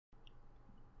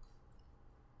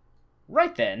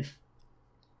Right then.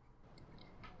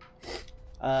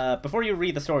 Before you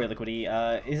read the story,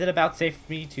 Liquidy, is it about safe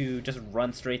for me to just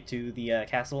run straight to the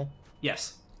castle?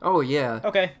 Yes. Oh, yeah.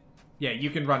 Okay. Yeah, you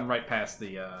can run right past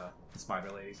the spider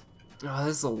ladies. Oh,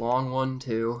 this is a long one,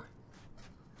 too.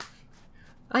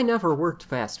 I never worked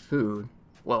fast food.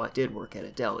 Well, I did work at a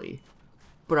deli.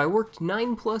 But I worked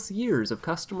 9+ years of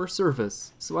customer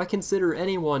service, so I consider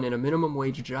anyone in a minimum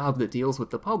wage job that deals with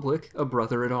the public a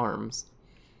brother at arms.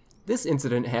 This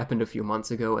incident happened a few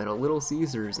months ago at a Little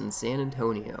Caesars in San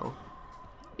Antonio.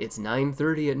 It's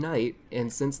 9:30 at night,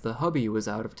 and since the hubby was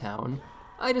out of town,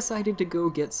 I decided to go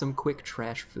get some quick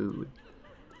trash food.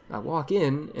 I walk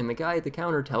in, and the guy at the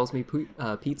counter tells me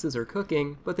pizzas are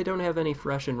cooking, but they don't have any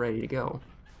fresh and ready to go.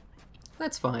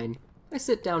 That's fine. I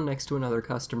sit down next to another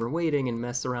customer waiting and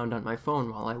mess around on my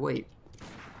phone while I wait.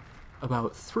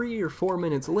 About 3 or 4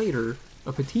 minutes later,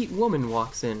 a petite woman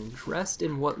walks in, dressed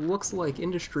in what looks like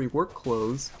industry work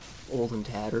clothes, old and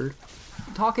tattered,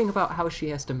 talking about how she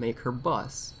has to make her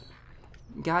bus.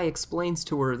 Guy explains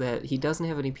to her that he doesn't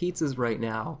have any pizzas right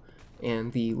now,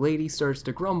 and the lady starts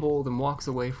to grumble, then walks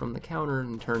away from the counter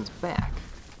and turns back.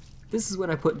 This is when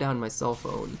I put down my cell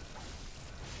phone.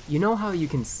 You know how you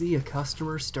can see a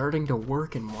customer starting to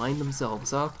work and wind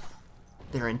themselves up?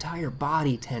 Their entire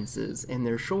body tenses, and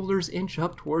their shoulders inch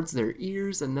up towards their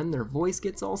ears, and then their voice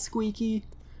gets all squeaky.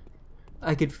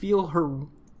 I could feel her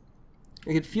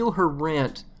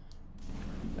rant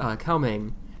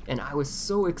coming, and I was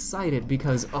so excited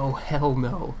because, oh hell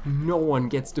no, no one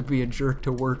gets to be a jerk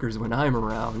to workers when I'm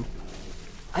around.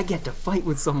 I get to fight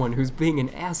with someone who's being an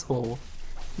asshole.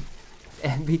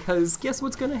 And because guess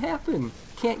what's gonna happen?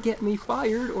 Can't get me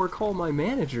fired or call my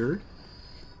manager.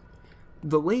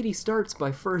 The lady starts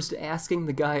by first asking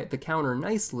the guy at the counter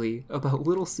nicely about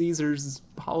Little Caesars'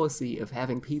 policy of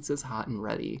having pizzas hot and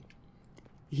ready.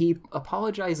 He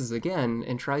apologizes again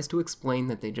and tries to explain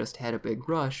that they just had a big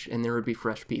rush and there would be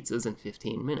fresh pizzas in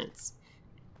 15 minutes.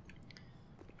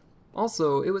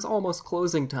 Also, it was almost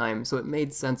closing time, so it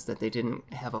made sense that they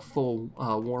didn't have a full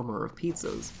warmer of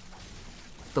pizzas.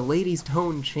 The lady's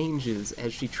tone changes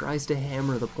as she tries to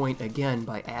hammer the point again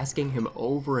by asking him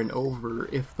over and over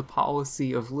if the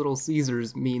policy of Little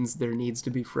Caesars means there needs to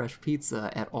be fresh pizza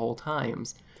at all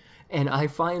times. And I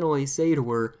finally say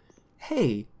to her,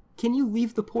 "Hey, can you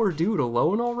leave the poor dude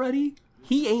alone already?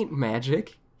 He ain't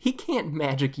magic. He can't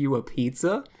magic you a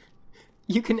pizza.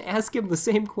 You can ask him the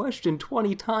same question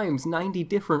 20 times, 90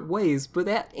 different ways, but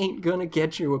that ain't gonna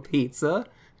get you a pizza."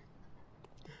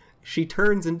 She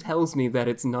turns and tells me that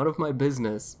it's none of my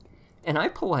business, and I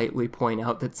politely point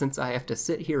out that since I have to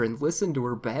sit here and listen to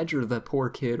her badger the poor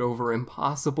kid over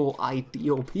impossible,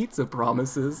 ideal pizza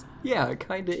promises, yeah, it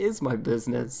kinda is my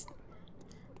business.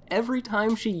 Every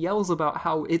time she yells about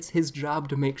how it's his job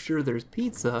to make sure there's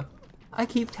pizza, I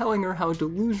keep telling her how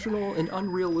delusional and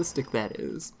unrealistic that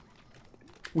is.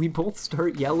 We both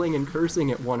start yelling and cursing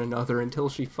at one another until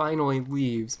she finally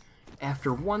leaves,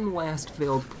 after one last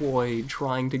failed ploy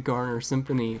trying to garner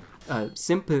sympathy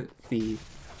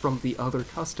from the other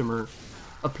customer,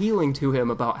 appealing to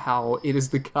him about how it is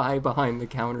the guy behind the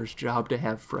counter's job to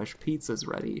have fresh pizzas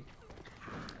ready.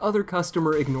 Other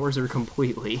customer ignores her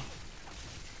completely.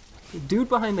 Dude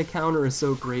behind the counter is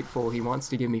so grateful he wants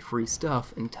to give me free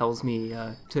stuff and tells me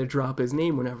to drop his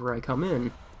name whenever I come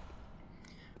in.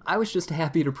 I was just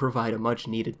happy to provide a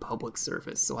much-needed public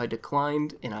service, so I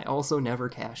declined, and I also never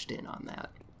cashed in on that.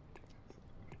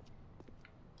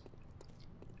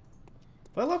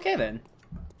 Well, okay then.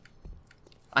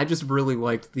 I just really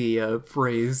liked the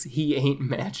phrase, "He ain't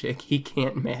magic, he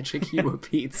can't magic you a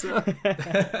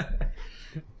pizza."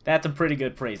 That's a pretty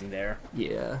good phrasing there.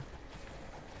 Yeah.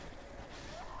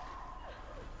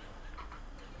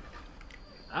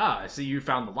 Ah, I see you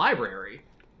found the library.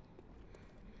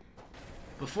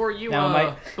 Before you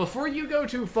go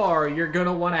too far, you're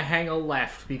gonna want to hang a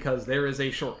left because there is a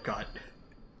shortcut.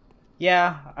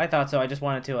 Yeah, I thought so. I just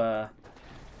wanted to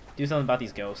do something about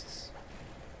these ghosts.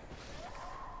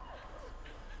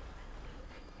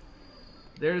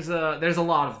 There's a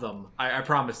lot of them. I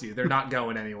promise you, they're not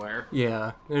going anywhere.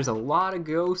 Yeah, there's a lot of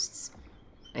ghosts,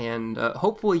 and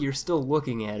hopefully you're still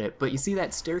looking at it, but you see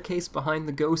that staircase behind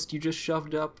the ghost you just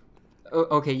shoved up?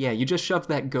 Okay, yeah, you just shoved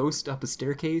that ghost up a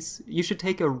staircase. You should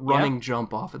take a running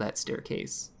jump off of that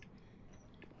staircase.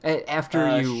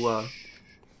 After you,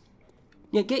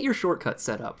 yeah, get your shortcut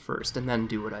set up first, and then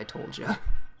do what I told you.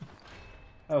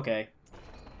 Okay.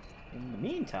 In the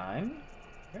meantime,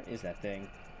 where is that thing?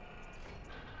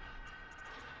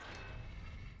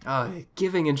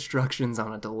 Giving instructions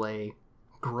on a delay.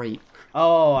 Great.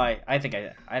 Oh, I think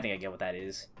I get what that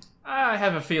is. I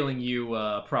have a feeling you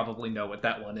probably know what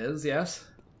that one is, yes?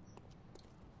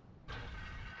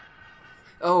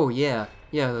 Oh, yeah.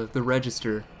 Yeah, the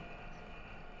register.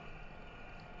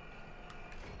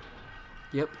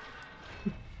 Yep.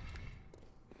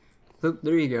 So,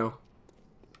 there you go.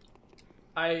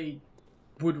 I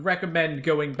would recommend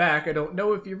going back. I don't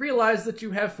know if you realize that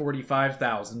you have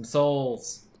 45,000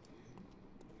 souls.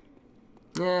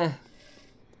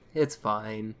 It's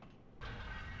fine.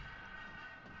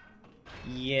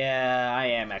 Yeah, I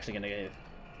am actually gonna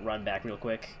run back real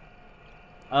quick.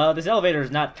 This elevator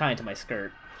is not kind to my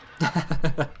skirt.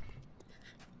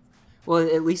 Well,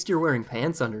 at least you're wearing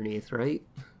pants underneath, right?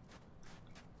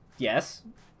 Yes.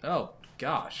 Oh,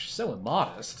 gosh, so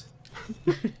immodest.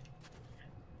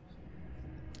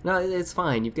 No, it's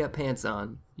fine. You've got pants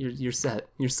on. You're set.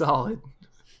 You're solid.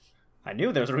 I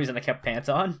knew there was a reason I kept pants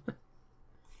on.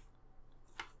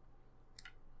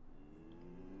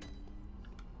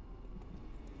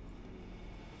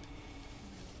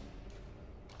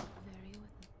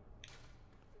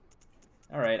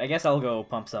 Alright, I guess I'll go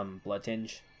pump some blood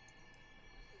tinge.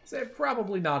 So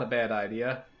probably not a bad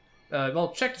idea.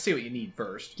 Well, check to see what you need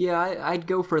first. Yeah, I'd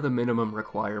go for the minimum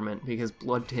requirement because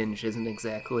blood tinge isn't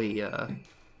exactly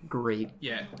great.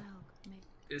 Yeah.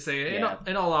 Say,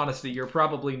 in all honesty, you're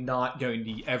probably not going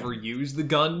to ever use the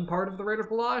gun part of the Raider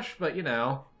Palash, but you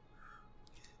know.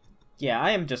 Yeah,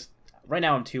 I am just... Right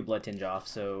now I'm 2 blood tinge off,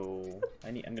 so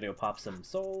I'm gonna go pop some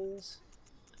souls.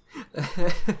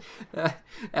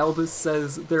 Albus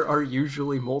says there are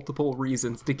usually multiple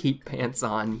reasons to keep pants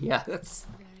on. Yes.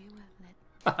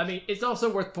 I mean, it's also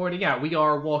worth pointing out, we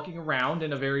are walking around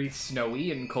in a very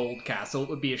snowy and cold castle. It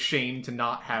would be a shame to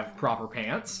not have proper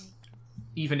pants,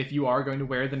 even if you are going to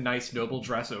wear the nice noble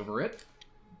dress over it.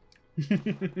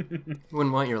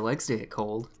 Wouldn't want your legs to get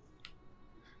cold.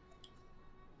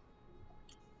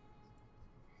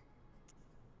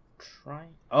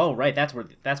 Oh, right, that's what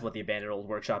the abandoned old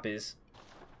workshop is.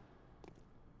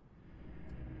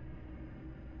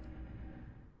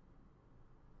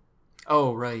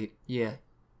 Oh, right. Yeah.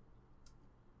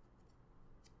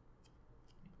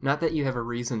 Not that you have a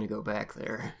reason to go back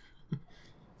there.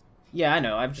 Yeah, I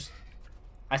know.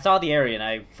 I saw the area and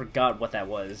I forgot what that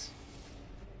was.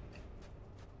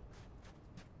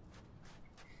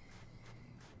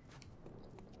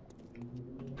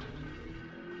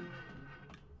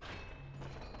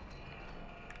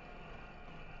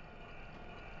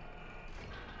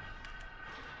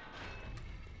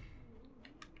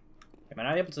 Am I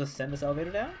not able to send this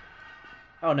elevator down?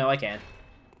 Oh, no, I can't.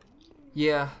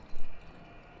 Yeah.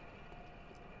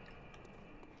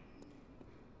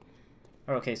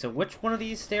 Okay, so which one of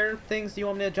these stair things do you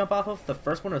want me to jump off of? The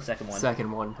first one or the second one?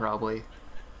 Second one, probably.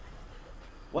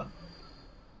 What?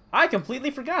 I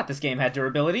completely forgot this game had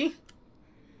durability.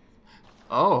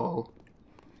 Oh.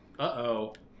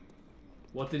 Uh-oh.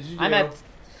 What did you do? I'm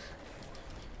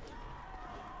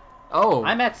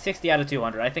at 60 out of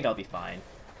 200. I think I'll be fine.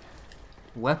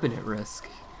 Weapon at risk.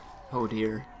 Oh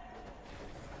dear.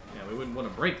 Yeah, we wouldn't want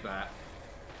to break that.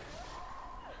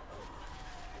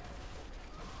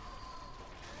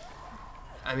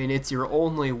 I mean, it's your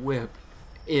only whip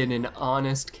in an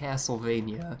honest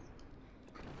Castlevania.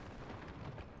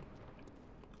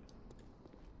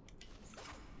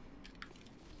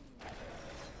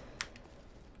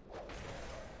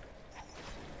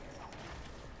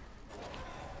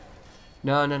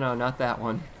 No, not that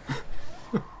one.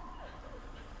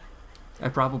 I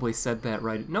probably said that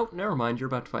right. Nope, never mind, you're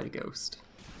about to fight a ghost.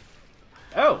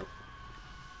 Oh!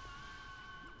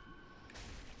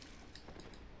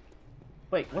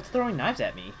 Wait, what's throwing knives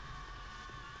at me?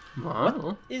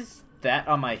 What is that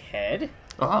on my head?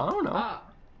 I don't know.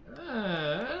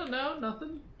 I don't know,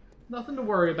 nothing. Nothing to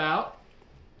worry about.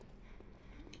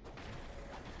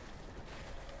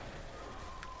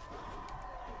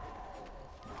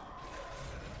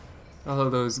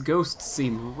 Although those ghosts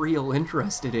seem real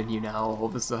interested in you now all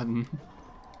of a sudden.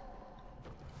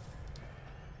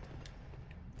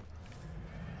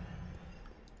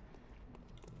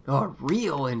 Oh,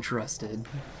 real interested.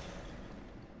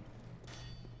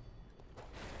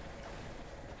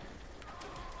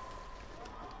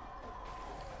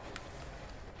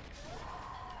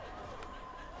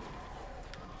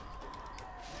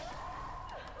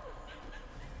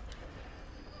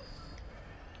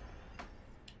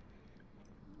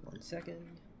 Second.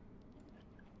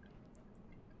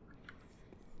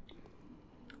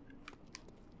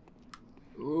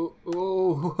 Ooh.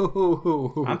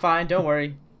 I'm fine, don't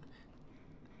worry.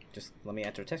 Just let me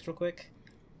enter text real quick.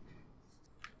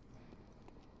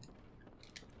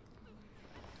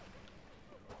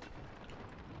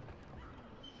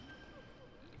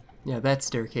 Yeah, that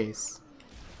staircase.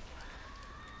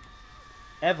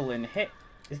 Evelyn, hey,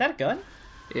 is that a gun?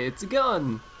 It's a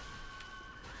gun!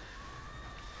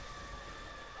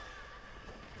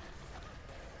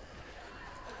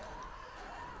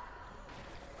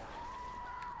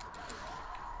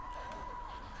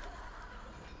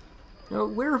 Now,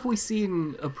 where have we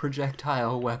seen a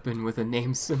projectile weapon with a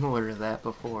name similar to that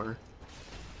before?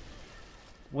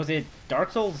 Was it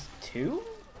Dark Souls 2?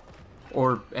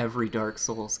 Or every Dark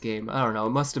Souls game. I don't know,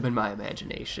 it must have been my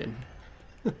imagination.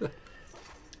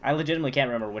 I legitimately can't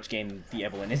remember which game the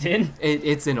Evelyn is in.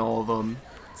 It's in all of them.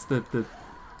 It's the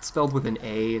spelled with an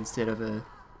A instead of a...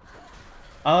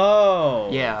 Oh!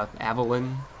 Yeah,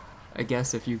 Avalon, I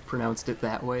guess, if you pronounced it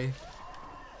that way.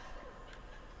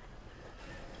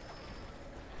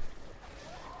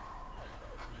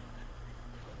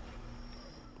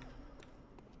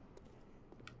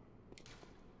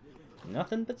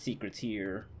 Nothing but secrets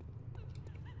here.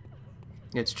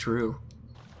 It's true.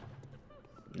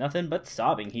 Nothing but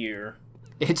sobbing here.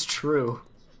 It's true.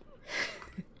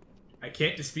 I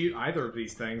can't dispute either of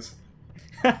these things.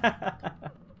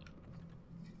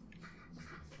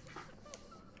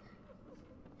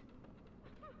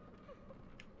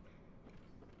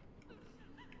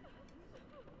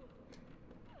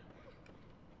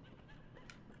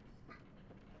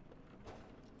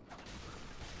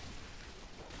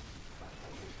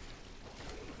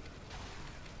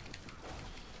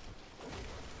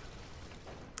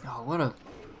 Oh, what a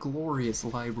glorious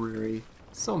library.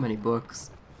 So many books.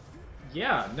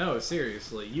 Yeah, no,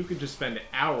 seriously. You could just spend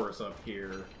hours up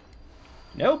here.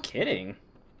 No kidding.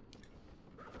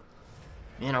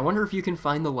 Man, I wonder if you can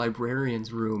find the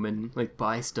librarian's room and, like,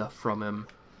 buy stuff from him.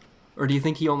 Or do you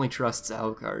think he only trusts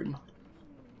Alucard?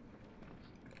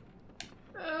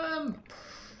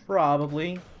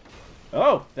 Probably.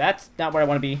 Oh, that's not where I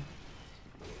want to be.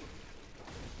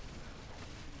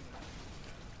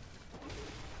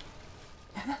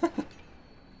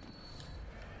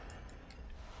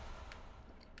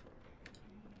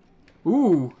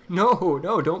 Ooh, no,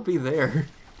 don't be there.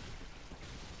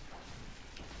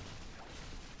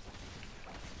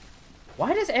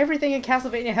 Why does everything in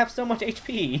Castlevania have so much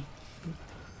HP?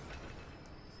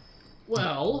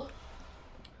 Well,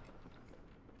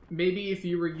 maybe if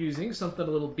you were using something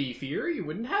a little beefier, you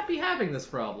wouldn't be having this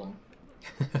problem.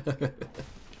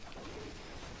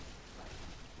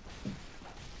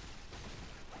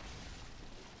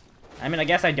 I mean, I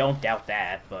guess I don't doubt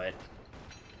that, but...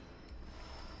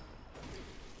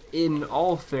 In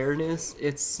all fairness,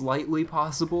 it's slightly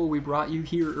possible we brought you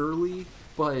here early,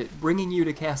 but bringing you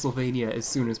to Castlevania as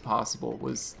soon as possible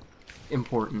was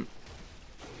important.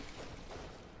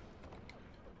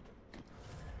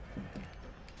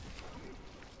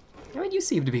 I mean, you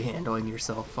seem to be handling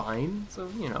yourself fine, so,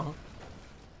 you know.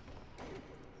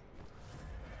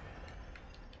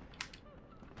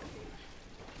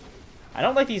 I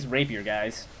don't like these rapier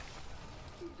guys.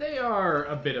 They are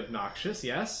a bit obnoxious,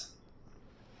 yes.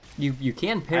 You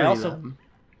can parry them.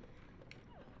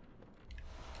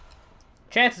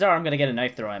 Chances are I'm gonna get a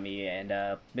knife thrown at me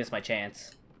and miss my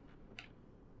chance.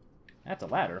 That's a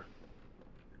ladder.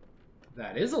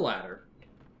 That is a ladder.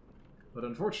 But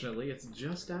unfortunately, it's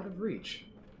just out of reach.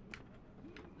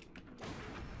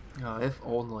 Oh, if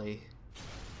only.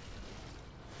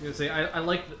 I was gonna say,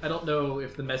 I don't know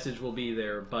if the message will be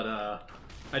there, but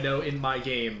I know in my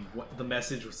game the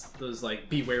message was like,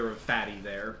 beware of fatty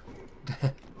there.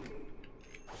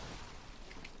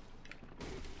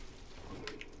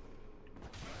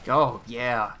 Oh,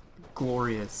 yeah.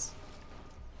 Glorious.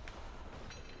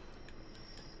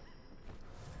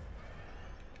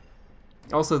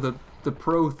 Also, the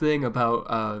pro thing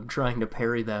about trying to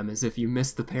parry them is if you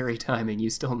miss the parry timing,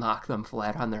 you still knock them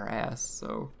flat on their ass,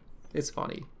 so it's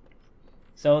funny.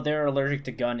 So they're allergic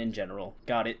to gun in general.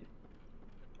 Got it.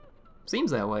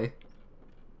 Seems that way.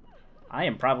 I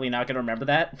am probably not gonna remember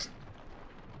that.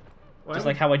 Why Just would-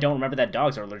 like how I don't remember that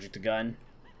dogs are allergic to gun.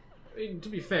 I mean, to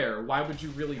be fair, why would you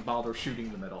really bother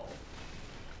shooting them at all?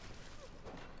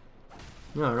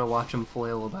 You know, to watch them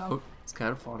flail about. It's kind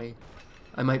of funny.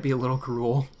 I might be a little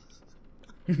cruel.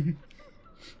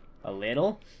 A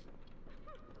little?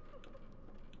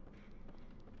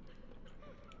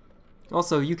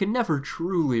 Also, you can never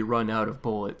truly run out of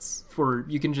bullets, for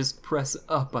you can just press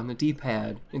up on the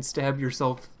D-pad and stab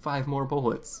yourself 5 more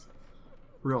bullets.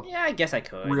 Real, Yeah, I guess I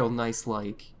could. real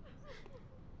nice-like.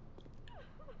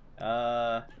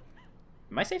 Am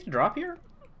I safe to drop here?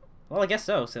 Well, I guess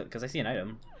so, because I see an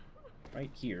item.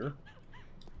 Right here.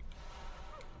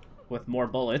 With more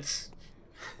bullets.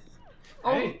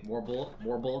 Oh. Hey, more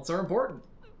bullets are important.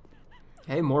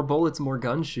 Hey, more bullets, more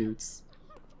gun shoots.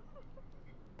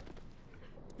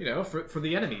 you know, for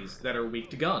the enemies that are weak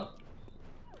to gun.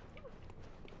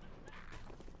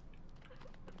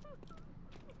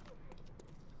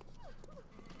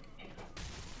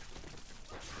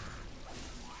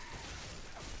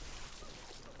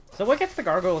 So what gets the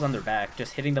gargoyles on their back?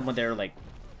 Just hitting them when they're like,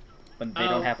 when they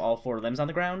don't have all 4 limbs on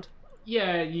the ground?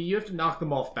 Yeah, you have to knock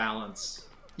them off balance.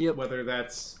 Yep. Whether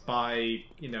that's by,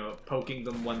 you know, poking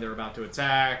them when they're about to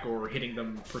attack, or hitting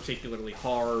them particularly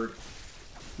hard.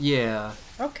 Yeah.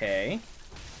 Okay.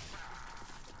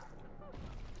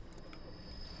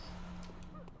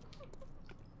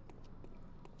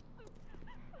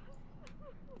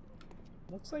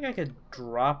 Looks like I could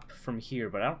drop from here,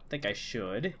 but I don't think I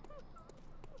should.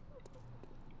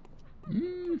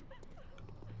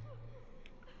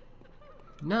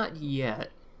 Not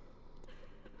yet.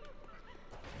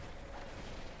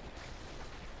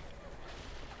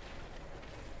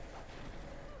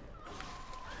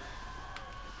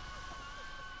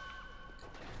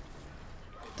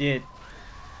 Did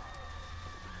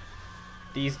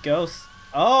these ghosts...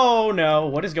 Oh no,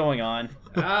 what is going on?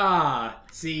 Ah,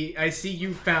 see, I see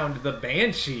you found the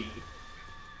Banshee.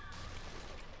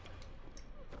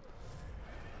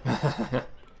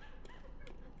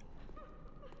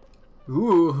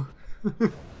 Ooh.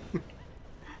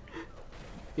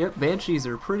 Yep, banshees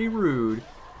are pretty rude.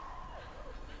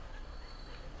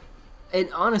 And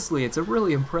honestly, it's a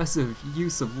really impressive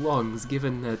use of lungs,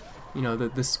 given that, you know, the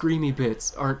screamy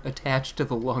bits aren't attached to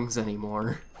the lungs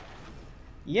anymore.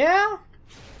 Yeah?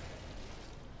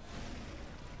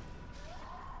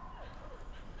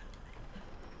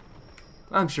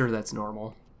 I'm sure that's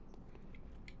normal.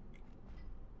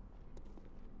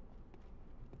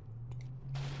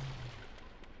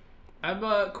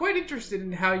 I'm quite interested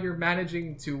in how you're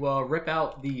managing to rip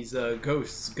out these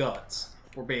ghosts' guts,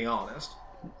 if we're being honest.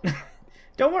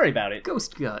 Don't worry about it.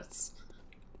 Ghost guts.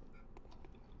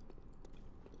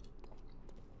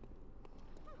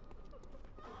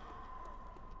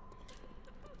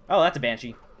 Oh, that's a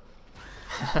banshee.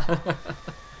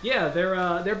 Yeah,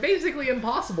 they're basically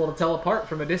impossible to tell apart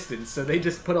from a distance, so they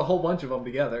just put a whole bunch of them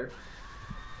together.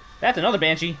 That's another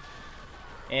banshee.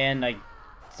 And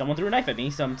someone threw a knife at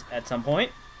me at some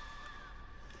point.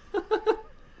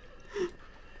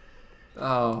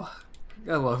 Oh,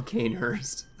 I love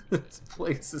Canehurst. This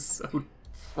place is so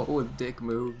full of dick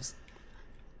moves.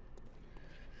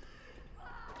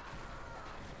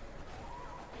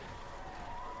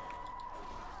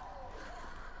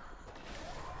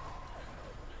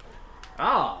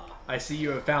 Ah, I see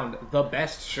you have found the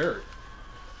best shirt.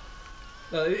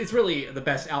 It's really the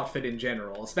best outfit in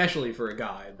general, especially for a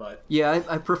guy, but... Yeah,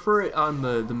 I prefer it on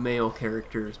the male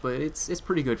characters, but it's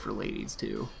pretty good for ladies,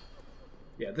 too.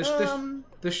 Yeah,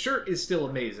 the shirt is still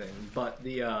amazing, but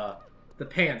the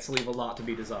pants leave a lot to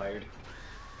be desired.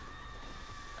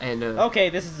 And, Okay,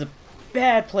 this is a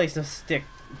bad place to stick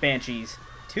banshees.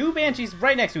 2 banshees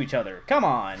right next to each other. Come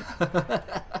on.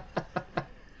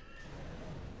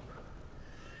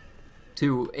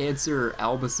 To answer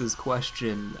Albus's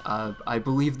question, I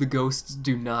believe the ghosts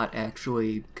do not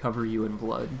actually cover you in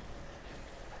blood.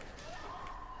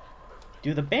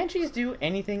 Do the banshees do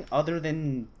anything other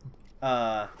than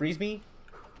freeze me?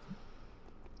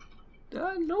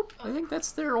 Nope. I think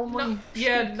that's their only...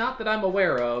 Yeah, not that I'm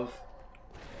aware of.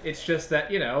 It's just that,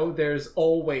 you know, there's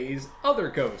always other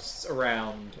ghosts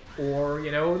around. Or,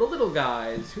 you know, the little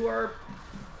guys who are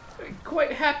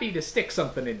quite happy to stick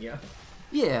something in you.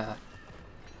 Yeah.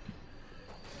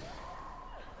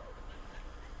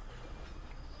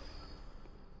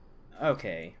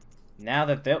 Okay. Now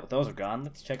that those are gone,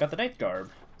 let's check out the night garb.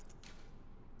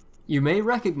 You may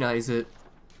recognize it.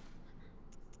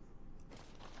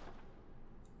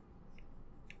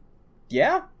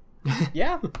 Yeah?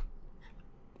 Yeah?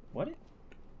 What?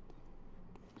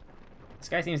 This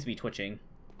guy seems to be twitching.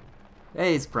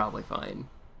 Hey, it's probably fine.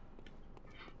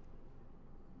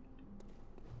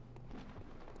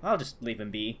 I'll just leave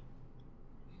him be.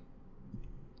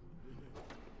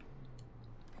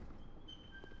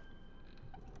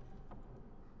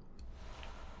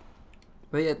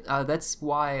 But yeah, that's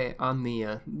why on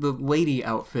the lady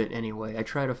outfit anyway, I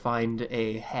try to find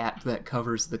a hat that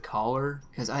covers the collar,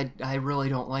 because I really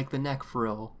don't like the neck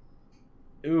frill.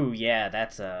 Ooh, yeah,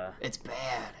 that's It's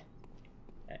bad.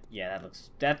 yeah,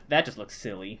 that just looks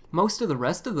silly. Most of the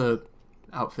rest of the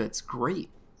outfit's great,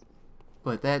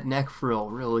 but that neck frill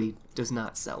really does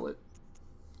not sell it.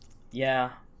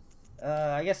 Yeah.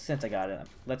 I guess since I got it,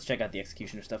 let's check out the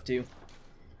executioner stuff too.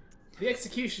 The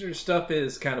Executioner stuff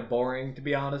is kind of boring, to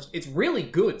be honest. It's really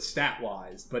good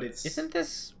stat-wise, but it's... Isn't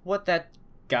this what that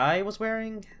guy was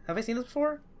wearing? Have I seen this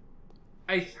before?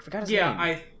 I forgot his yeah, name.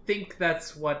 I think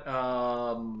that's what,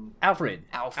 Alfred.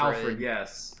 Alfred,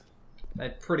 yes.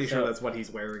 I'm pretty sure that's what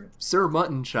he's wearing. Sir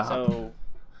Mutton Chop. So...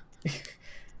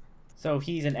 so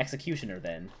he's an executioner,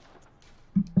 then.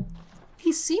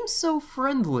 He seems so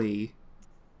friendly.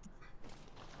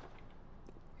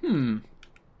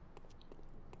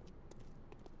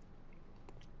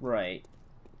 Right.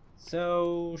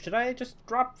 So, should I just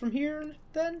drop from here,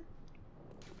 then?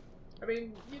 I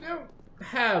mean, you don't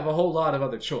have a whole lot of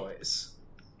other choice.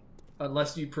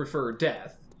 Unless you prefer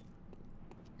death.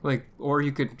 Like, or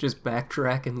you could just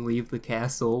backtrack and leave the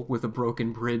castle with a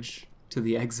broken bridge to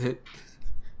the exit.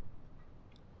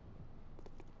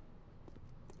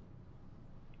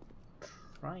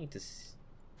 Trying to...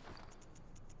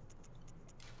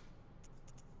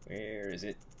 Where is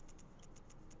it?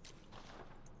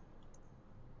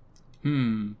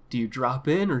 Do you drop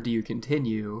in or do you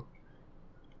continue?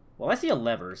 Well, I see a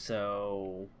lever,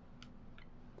 so...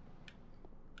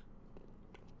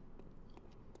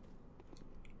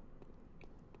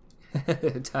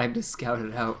 Time to scout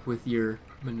it out with your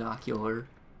monocular.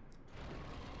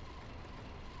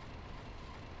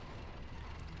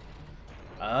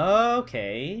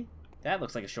 Okay. That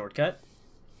looks like a shortcut.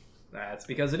 That's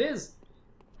because it is.